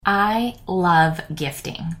I love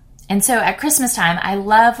gifting. And so at Christmas time, I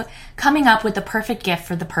love coming up with the perfect gift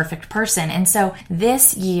for the perfect person. And so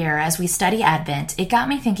this year, as we study Advent, it got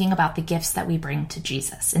me thinking about the gifts that we bring to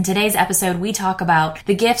Jesus. In today's episode, we talk about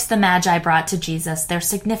the gifts the Magi brought to Jesus, their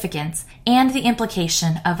significance, and the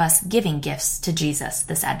implication of us giving gifts to Jesus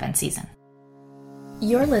this Advent season.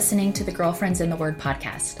 You're listening to the Girlfriends in the Word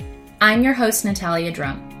podcast. I'm your host, Natalia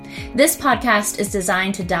Drum. This podcast is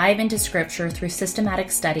designed to dive into scripture through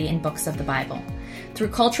systematic study in books of the Bible, through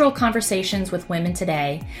cultural conversations with women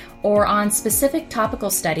today, or on specific topical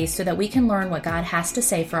studies so that we can learn what God has to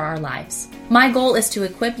say for our lives. My goal is to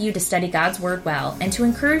equip you to study God's Word well and to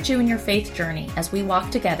encourage you in your faith journey as we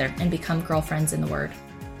walk together and become girlfriends in the Word.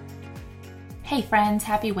 Hey friends,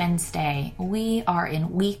 happy Wednesday. We are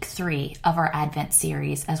in week 3 of our Advent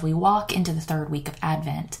series as we walk into the third week of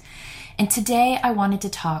Advent. And today I wanted to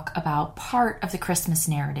talk about part of the Christmas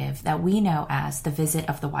narrative that we know as the visit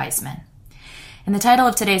of the wise men. And the title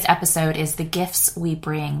of today's episode is The Gifts We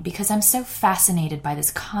Bring, because I'm so fascinated by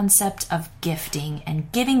this concept of gifting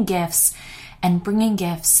and giving gifts and bringing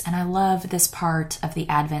gifts, and I love this part of the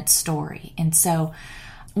Advent story. And so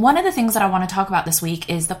one of the things that I want to talk about this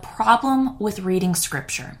week is the problem with reading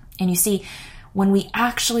scripture. And you see, when we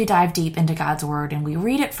actually dive deep into God's Word and we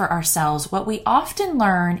read it for ourselves, what we often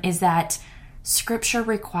learn is that scripture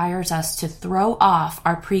requires us to throw off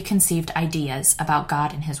our preconceived ideas about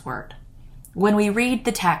God and His Word. When we read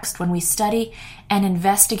the text, when we study and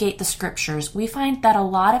investigate the scriptures, we find that a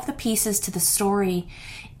lot of the pieces to the story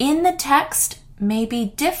in the text may be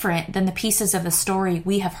different than the pieces of the story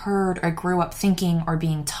we have heard or grew up thinking or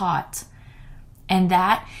being taught. And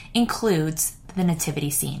that includes the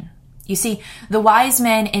nativity scene. You see, the wise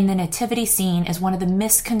men in the nativity scene is one of the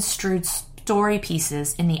misconstrued story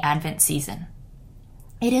pieces in the Advent season.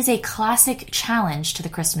 It is a classic challenge to the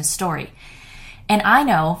Christmas story. And I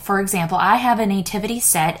know, for example, I have a nativity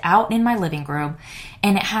set out in my living room,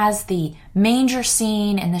 and it has the manger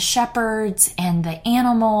scene and the shepherds and the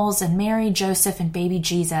animals and Mary, Joseph, and baby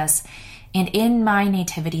Jesus. And in my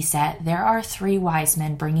nativity set, there are 3 wise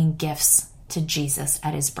men bringing gifts to Jesus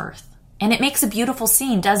at his birth. And it makes a beautiful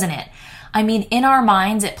scene, doesn't it? I mean, in our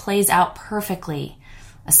minds, it plays out perfectly.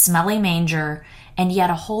 A smelly manger, and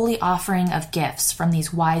yet a holy offering of gifts from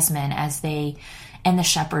these wise men as they and the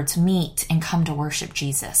shepherds meet and come to worship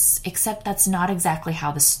Jesus. Except that's not exactly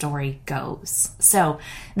how the story goes. So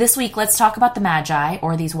this week, let's talk about the Magi,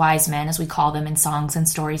 or these wise men as we call them in songs and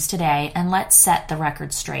stories today, and let's set the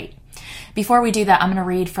record straight. Before we do that, I'm going to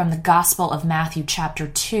read from the Gospel of Matthew chapter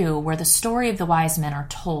 2, where the story of the wise men are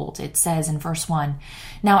told. It says in verse 1,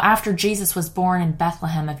 "Now after Jesus was born in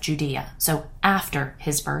Bethlehem of Judea," so after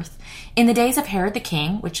his birth, "in the days of Herod the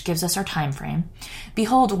king," which gives us our time frame,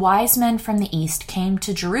 "behold, wise men from the east came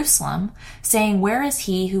to Jerusalem, saying, 'Where is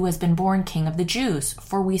he who has been born King of the Jews?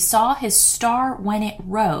 For we saw his star when it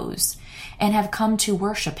rose, and have come to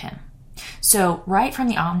worship him.'" So right from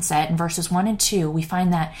the onset, in verses 1 and 2, we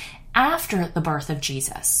find that after the birth of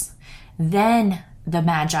Jesus, then the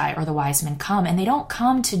Magi, or the wise men, come, and they don't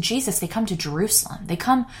come to Jesus, they come to Jerusalem. They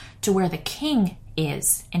come to where the king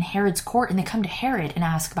is, in Herod's court, and they come to Herod and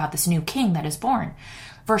ask about this new king that is born.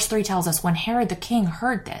 Verse 3 tells us, "When Herod the king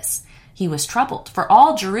heard this, he was troubled, for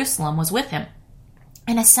all Jerusalem was with him,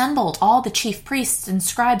 and assembled all the chief priests and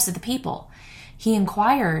scribes of the people. He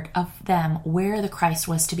inquired of them where the Christ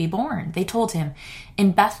was to be born. They told him,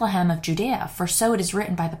 'In Bethlehem of Judea, for so it is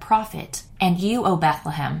written by the prophet, and you, O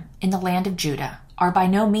Bethlehem, in the land of Judah, are by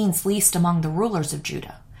no means least among the rulers of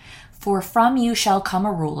Judah. For from you shall come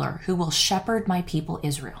a ruler who will shepherd my people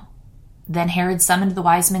Israel.' Then Herod summoned the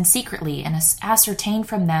wise men secretly and ascertained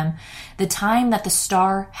from them the time that the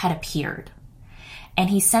star had appeared. And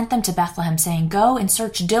he sent them to Bethlehem, saying, 'Go and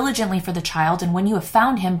search diligently for the child, and when you have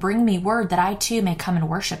found him, bring me word that I too may come and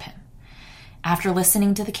worship him.' After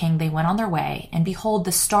listening to the king, they went on their way, and behold,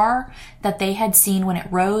 the star that they had seen when it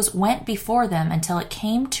rose went before them until it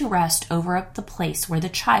came to rest over the place where the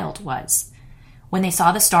child was. When they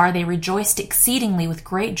saw the star, they rejoiced exceedingly with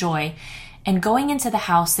great joy, and going into the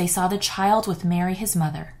house, they saw the child with Mary his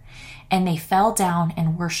mother, and they fell down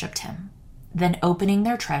and worshipped him. Then opening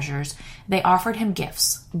their treasures, they offered him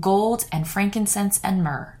gifts, gold and frankincense and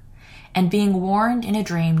myrrh. And being warned in a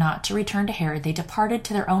dream not to return to Herod, they departed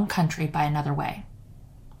to their own country by another way."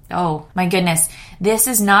 Oh, my goodness. This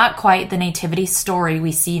is not quite the nativity story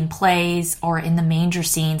we see in plays or in the manger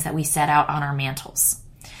scenes that we set out on our mantles.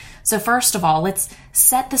 So first of all, let's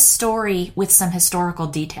set the story with some historical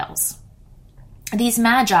details. These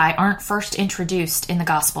Magi aren't first introduced in the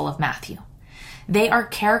Gospel of Matthew. They are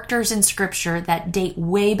characters in Scripture that date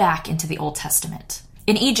way back into the Old Testament.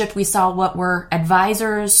 In Egypt, we saw what were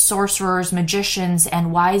advisors, sorcerers, magicians,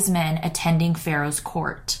 and wise men attending Pharaoh's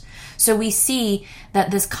court. So we see that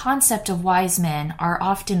this concept of wise men are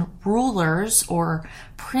often rulers or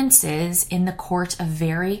princes in the court of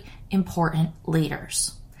very important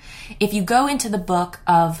leaders. If you go into the book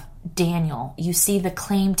of Daniel, you see the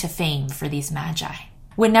claim to fame for these magi.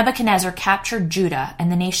 When Nebuchadnezzar captured Judah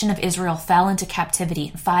and the nation of Israel fell into captivity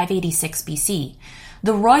in 586 BC,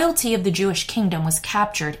 the royalty of the Jewish kingdom was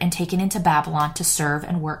captured and taken into Babylon to serve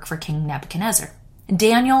and work for King Nebuchadnezzar.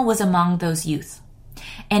 Daniel was among those youth,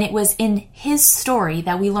 and it was in his story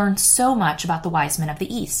that we learn so much about the wise men of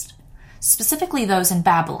the East, specifically those in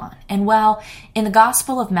Babylon. And while in the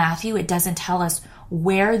Gospel of Matthew it doesn't tell us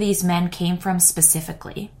where these men came from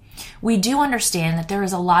specifically, we do understand that there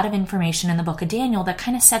is a lot of information in the book of Daniel that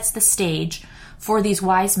kind of sets the stage for these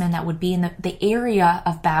wise men that would be in the area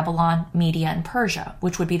of Babylon, Media, and Persia,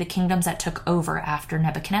 which would be the kingdoms that took over after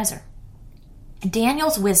Nebuchadnezzar.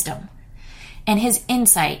 Daniel's wisdom and his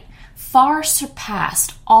insight far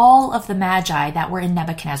surpassed all of the magi that were in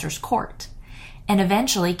Nebuchadnezzar's court. And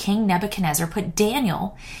eventually, King Nebuchadnezzar put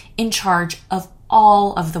Daniel in charge of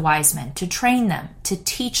all of the wise men, to train them, to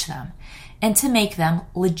teach them, and to make them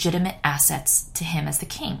legitimate assets to him as the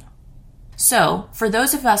king. So, for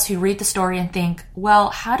those of us who read the story and think, well,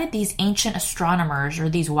 how did these ancient astronomers or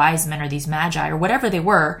these wise men or these magi or whatever they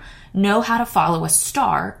were know how to follow a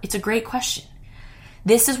star? It's a great question.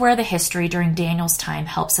 This is where the history during Daniel's time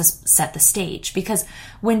helps us set the stage, because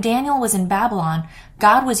when Daniel was in Babylon,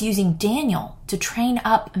 God was using Daniel to train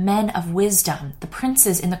up men of wisdom, the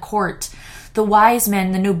princes in the court, the wise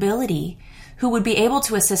men, the nobility, who would be able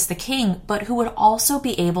to assist the king, but who would also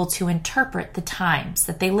be able to interpret the times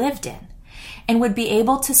that they lived in, and would be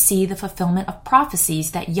able to see the fulfillment of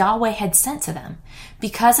prophecies that Yahweh had sent to them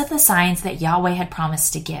because of the signs that Yahweh had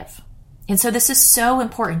promised to give. And so this is so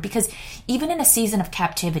important, because even in a season of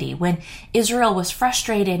captivity, when Israel was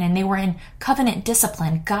frustrated and they were in covenant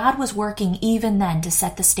discipline, God was working even then to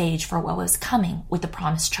set the stage for what was coming with the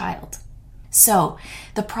promised child. So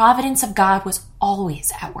the providence of God was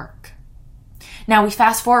always at work. Now we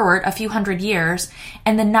fast forward a few hundred years,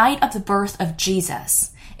 and the night of the birth of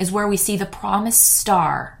Jesus is where we see the promised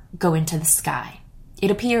star go into the sky. It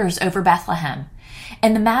appears over Bethlehem,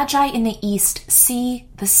 and the Magi in the east see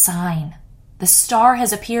the sign. The star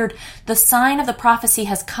has appeared, the sign of the prophecy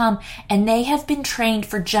has come, and they have been trained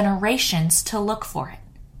for generations to look for it.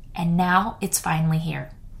 And now it's finally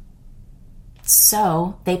here.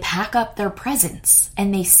 So they pack up their presents,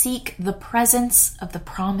 and they seek the presence of the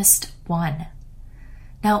promised one.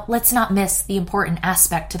 Now, let's not miss the important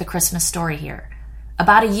aspect to the Christmas story here.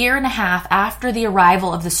 About a year and a half after the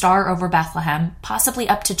arrival of the star over Bethlehem, possibly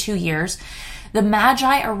up to 2 years, the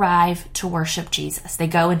Magi arrive to worship Jesus. They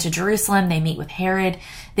go into Jerusalem, they meet with Herod,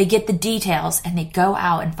 they get the details, and they go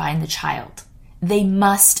out and find the child. They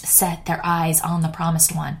must set their eyes on the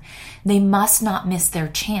promised one. They must not miss their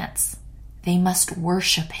chance. They must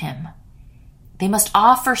worship him. They must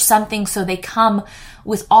offer something, so they come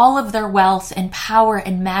with all of their wealth and power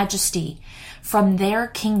and majesty from their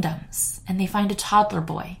kingdoms, and they find a toddler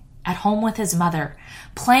boy at home with his mother,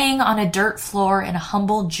 playing on a dirt floor in a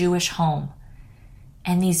humble Jewish home.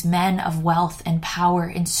 And these men of wealth and power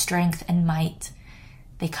and strength and might,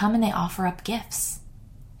 they come and they offer up gifts.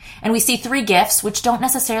 And we see 3 gifts, which don't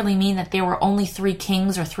necessarily mean that there were only 3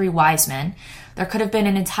 kings or 3 wise men. There could have been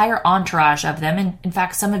an entire entourage of them. And in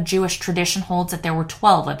fact, some of Jewish tradition holds that there were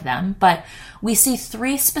 12 of them. But we see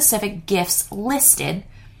 3 specific gifts listed.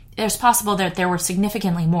 There's possible that there were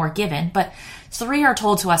significantly more given, but 3 are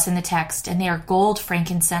told to us in the text, and they are gold,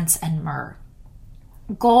 frankincense, and myrrh.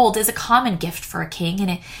 Gold is a common gift for a king,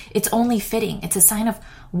 and it's only fitting. It's a sign of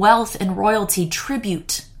wealth and royalty,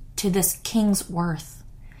 tribute to this king's worth.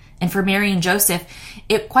 And for Mary and Joseph,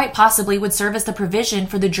 it quite possibly would serve as the provision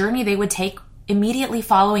for the journey they would take immediately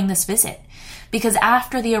following this visit. Because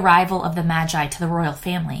after the arrival of the Magi to the royal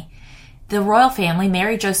family,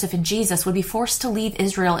 Mary, Joseph, and Jesus, would be forced to leave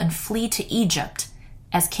Israel and flee to Egypt,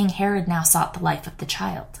 as King Herod now sought the life of the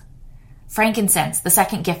child. Frankincense, the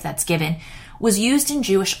second gift that's given, was used in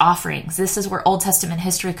Jewish offerings. This is where Old Testament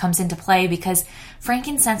history comes into play, because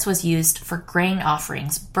frankincense was used for grain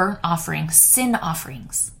offerings, burnt offerings, sin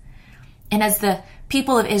offerings. And as the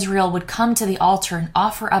people of Israel would come to the altar and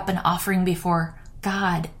offer up an offering before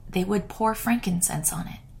God, they would pour frankincense on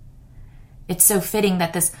it. It's so fitting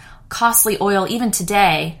that this costly oil, even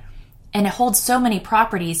today, and it holds so many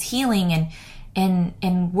properties, healing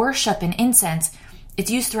and worship and incense,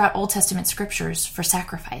 it's used throughout Old Testament scriptures for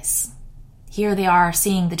sacrifice. Here they are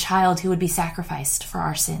seeing the child who would be sacrificed for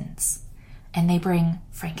our sins, and they bring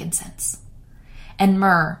frankincense. And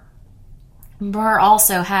myrrh. Myrrh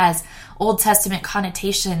also has Old Testament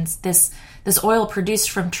connotations. This oil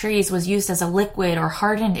produced from trees was used as a liquid or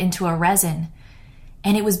hardened into a resin,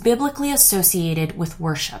 and it was biblically associated with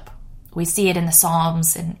worship. We see it in the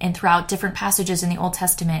Psalms and throughout different passages in the Old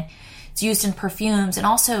Testament. It's used in perfumes and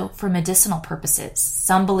also for medicinal purposes.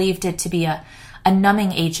 Some believed it to be a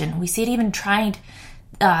numbing agent. We see it even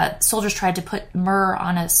soldiers tried to put myrrh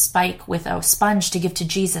on a spike with a sponge to give to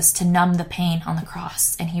Jesus to numb the pain on the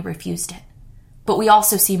cross, and he refused it. But we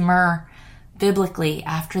also see myrrh biblically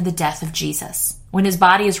after the death of Jesus. When his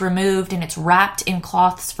body is removed and it's wrapped in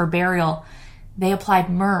cloths for burial, they applied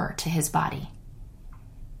myrrh to his body.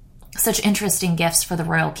 Such interesting gifts for the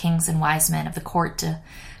royal kings and wise men of the court to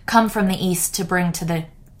come from the east to bring to the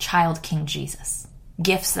child King Jesus.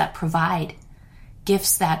 Gifts that provide,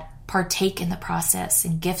 gifts that partake in the process,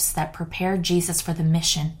 and gifts that prepare Jesus for the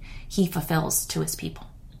mission he fulfills to his people.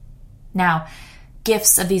 Now,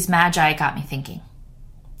 gifts of these magi got me thinking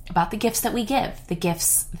about the gifts that we give, the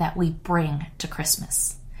gifts that we bring to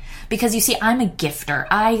Christmas. Because you see, I'm a gifter.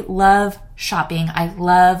 I love shopping. I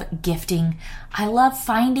love gifting. I love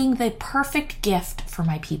finding the perfect gift for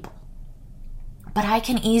my people. But I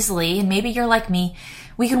can easily, and maybe you're like me,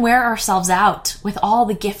 we can wear ourselves out with all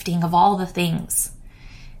the gifting of all the things.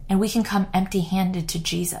 And we can come empty-handed to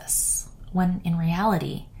Jesus, when in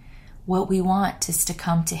reality, what we want is to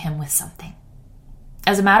come to him with something.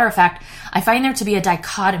 As a matter of fact, I find there to be a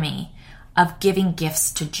dichotomy of giving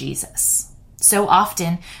gifts to Jesus. So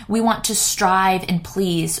often, we want to strive and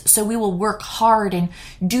please, so we will work hard and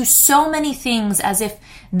do so many things as if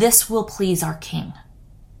this will please our King,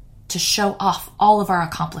 to show off all of our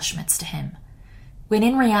accomplishments to him. When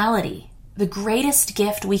in reality, the greatest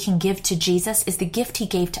gift we can give to Jesus is the gift he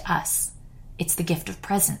gave to us. It's the gift of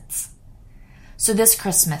presence. So this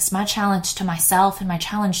Christmas, my challenge to myself and my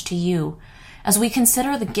challenge to you, as we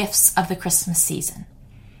consider the gifts of the Christmas season,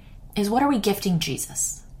 is what are we gifting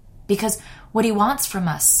Jesus? Because what he wants from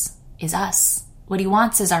us is us. What he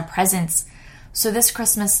wants is our presence. So this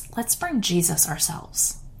Christmas, let's bring Jesus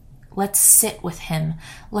ourselves. Let's sit with him.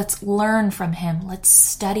 Let's learn from him. Let's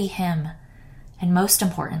study him. And most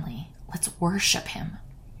importantly, let's worship him.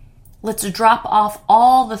 Let's drop off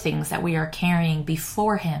all the things that we are carrying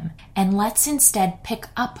before him, and let's instead pick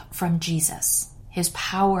up from Jesus, his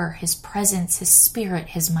power, his presence, his spirit,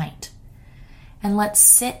 his might. And let's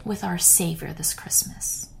sit with our Savior this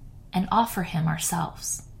Christmas and offer him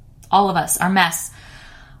ourselves. All of us, our mess,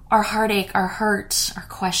 our heartache, our hurt, our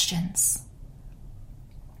questions.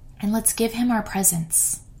 And let's give him our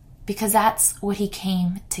presence, because that's what he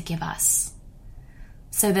came to give us.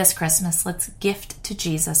 So this Christmas, let's gift to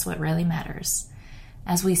Jesus what really matters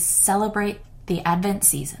as we celebrate the Advent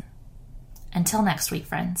season. Until next week,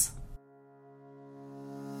 friends.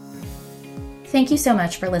 Thank you so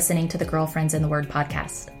much for listening to the Girlfriends in the Word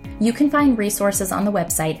podcast. You can find resources on the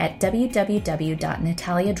website at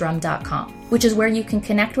www.nataliadrum.com, which is where you can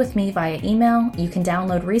connect with me via email, you can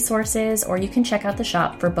download resources, or you can check out the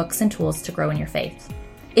shop for books and tools to grow in your faith.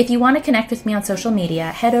 If you want to connect with me on social media,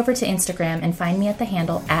 head over to Instagram and find me at the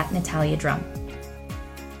handle @NataliaDrum.